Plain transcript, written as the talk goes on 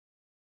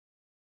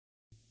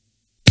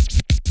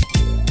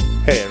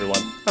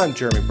I'm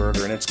Jeremy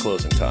Berger, and it's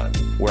closing time,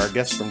 where our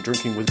guests from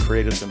Drinking with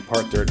Creatives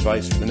impart their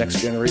advice for the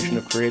next generation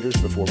of creators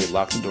before we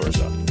lock the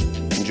doors up.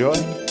 Enjoy,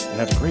 and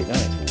have a great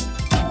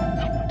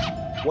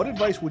night. What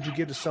advice would you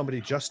give to somebody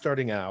just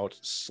starting out,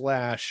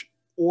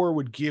 or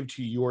would give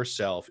to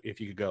yourself if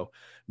you could go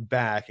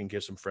back and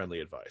give some friendly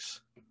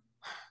advice?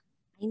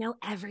 I know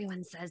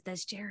everyone says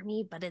this,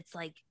 Jeremy, but it's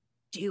like,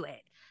 do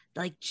it.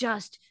 Like,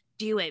 just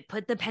do it.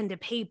 Put the pen to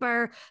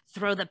paper,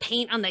 throw the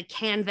paint on the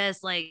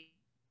canvas, like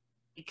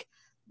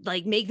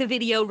make the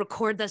video,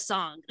 record the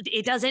song.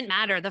 It doesn't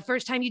matter. The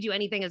first time you do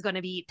anything is going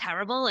to be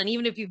terrible. And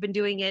even if you've been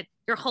doing it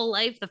your whole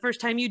life, the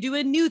first time you do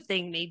a new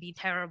thing may be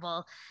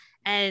terrible.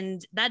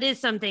 And that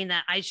is something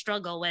that I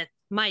struggle with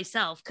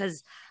myself,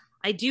 because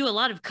I do a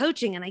lot of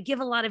coaching and I give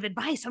a lot of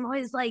advice. I'm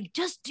always like,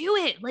 just do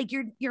it. Like,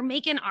 you're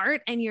making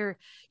art and you're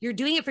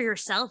doing it for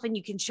yourself, and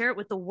you can share it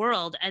with the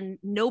world, and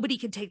nobody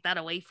can take that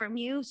away from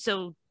you.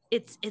 So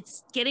it's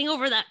getting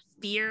over that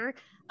fear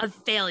of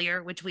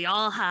failure, which we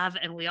all have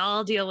and we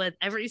all deal with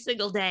every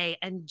single day,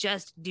 and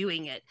just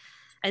doing it.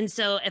 And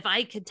so if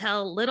I could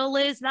tell little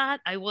Liz that,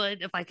 I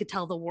would. If I could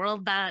tell the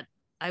world that,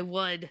 I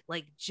would.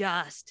 Like,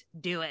 just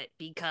do it,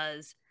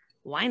 because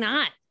why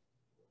not?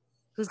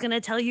 Who's going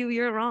to tell you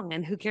you're wrong,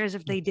 and who cares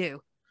if they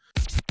do?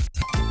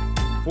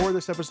 For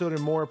this episode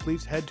and more,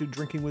 please head to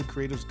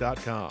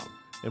drinkingwithcreatives.com,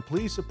 and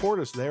please support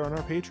us there on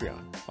our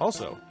Patreon.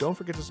 Also, don't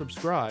forget to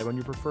subscribe on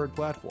your preferred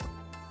platform.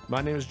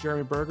 My name is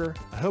Jeremy Berger.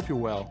 I hope you're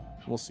well.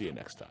 We'll see you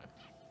next time.